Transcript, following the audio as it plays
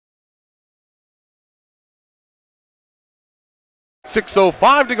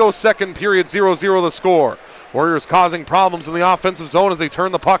6:05 to go second period, 0-0 the score. Warriors causing problems in the offensive zone as they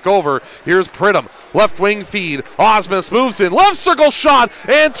turn the puck over. Here's Pridham, left wing feed. Osmus moves in, left circle shot,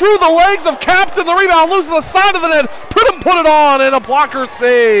 and through the legs of Captain, the rebound loses the side of the net. Pridham put it on, and a blocker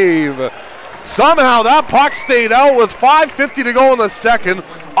save. Somehow that puck stayed out with 5:50 to go in the second.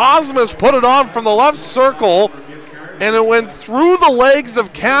 Osmus put it on from the left circle, and it went through the legs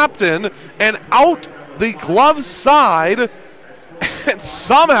of Captain and out the glove side. And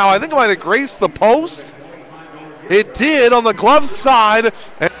somehow, I think it might have graced the post. It did on the glove side.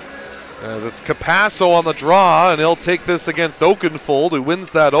 As it's Capasso on the draw, and he'll take this against Oakenfold, who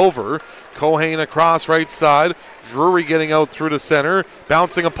wins that over. Kohane across right side. Drury getting out through to center.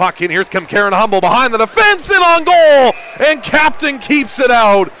 Bouncing a puck in. Here's Kemkaren Humble behind the defense and on goal. And Captain keeps it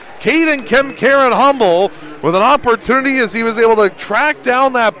out. Caden Kemkaren Humble with an opportunity as he was able to track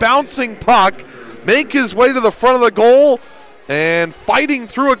down that bouncing puck, make his way to the front of the goal, and fighting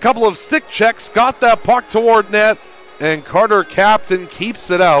through a couple of stick checks, got that puck toward net, and Carter Captain keeps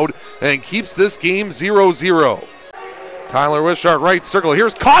it out and keeps this game 0-0. Tyler Wishart right circle.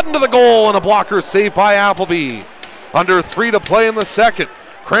 Here's Cotton to the goal, and a blocker saved by Appleby. Under 3 to play in the second.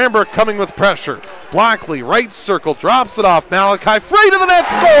 Cranbrook coming with pressure. Blackley right circle, drops it off. Malachi Frey to the net,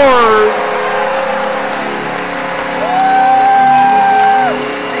 scores!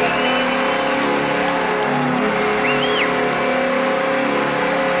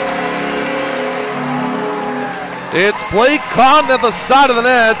 It's Blake Cotton at the side of the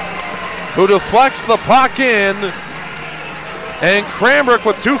net who deflects the puck in. And Cranbrook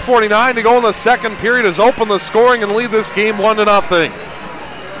with 2:49 to go in the second period has opened the scoring and lead this game 1-0.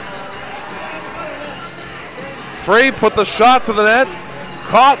 Frey put the shot to the net.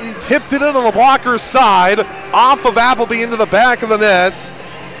 Cotton tipped it in on the blocker's side, off of Appleby into the back of the net.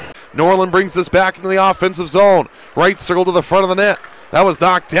 Norland brings this back into the offensive zone. Right circle to the front of the net. That was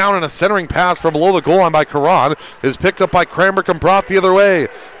knocked down, and a centering pass from below the goal line by Karan is picked up by Cranbrook and brought the other way.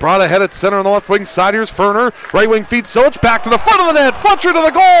 Brought ahead at center on the left wing side. Here's Ferner. Right wing feed Silich back to the front of the net. Fletcher to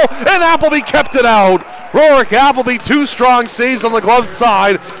the goal, and Appleby kept it out. Rorik Appleby, 2 strong saves on the glove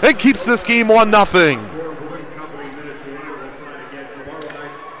side, and keeps this game 1-0.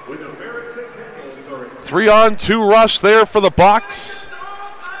 Three-on-two rush there for the Bucks.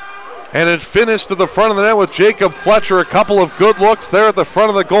 And it finished at the front of the net with Jacob Fletcher. A couple of good looks there at the front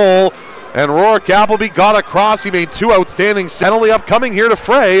of the goal. And Rorik Appleby got across. He made 2 outstanding penalty upcoming here to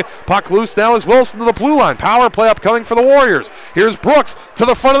Frey. Puck loose now is Wilson to the blue line. Power play upcoming for the Warriors. Here's Brooks to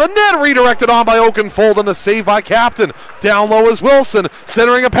the front of the net. Redirected on by Oakenfold and a save by Captain. Down low is Wilson.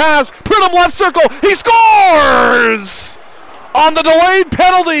 Centering a pass. Pridham left circle. He scores! On the delayed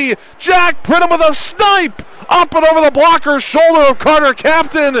penalty, Jack Pridham with a snipe up and over the blocker's shoulder of Carter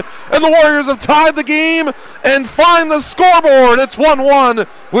Captain, and the Warriors have tied the game and find the scoreboard. It's 1-1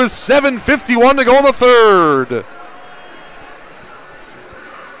 with 7:51 to go in the third.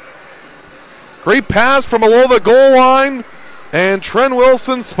 Great pass from below the goal line, and Trent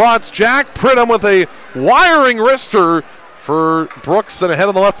Wilson spots Jack Pridham with a wiring wrister for Brooks, and ahead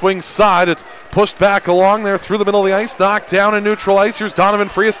on the left wing side. It's pushed back along there through the middle of the ice, knocked down in neutral ice. Here's Donovan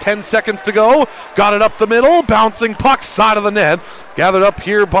Frias, 10 seconds to go. Got it up the middle, bouncing puck side of the net. Gathered up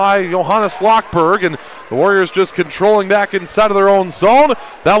here by Johannes Lockberg, and the Warriors just controlling back inside of their own zone.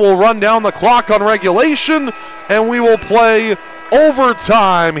 That will run down the clock on regulation, and we will play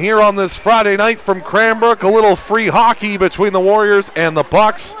overtime here on this Friday night from Cranbrook. A little free hockey between the Warriors and the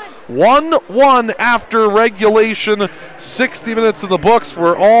Bucks. 1-1 after regulation. 60 minutes in the books.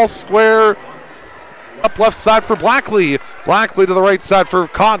 We're all square. Up left side for Blackley. Blackley to the right side for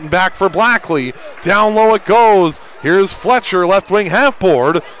Cotton. Back for Blackley. Down low it goes. Here's Fletcher, left wing half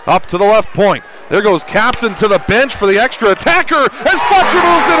board. Up to the left point. There goes Captain to the bench for the extra attacker as Fletcher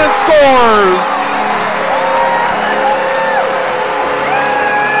moves in and scores.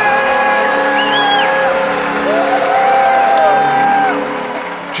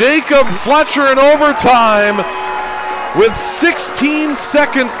 Jacob Fletcher in overtime with 16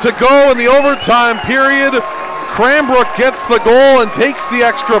 seconds to go in the overtime period. Cranbrook gets the goal and takes the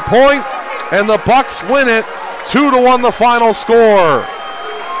extra point, and the Bucks win it 2-1 the final score.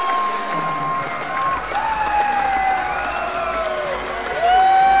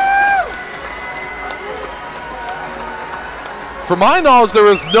 For my knowledge, there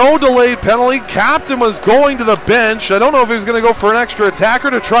was no delayed penalty. Captain was going to the bench. I don't know if he was going to go for an extra attacker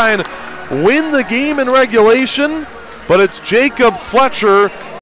to try and win the game in regulation, but it's Jacob Fletcher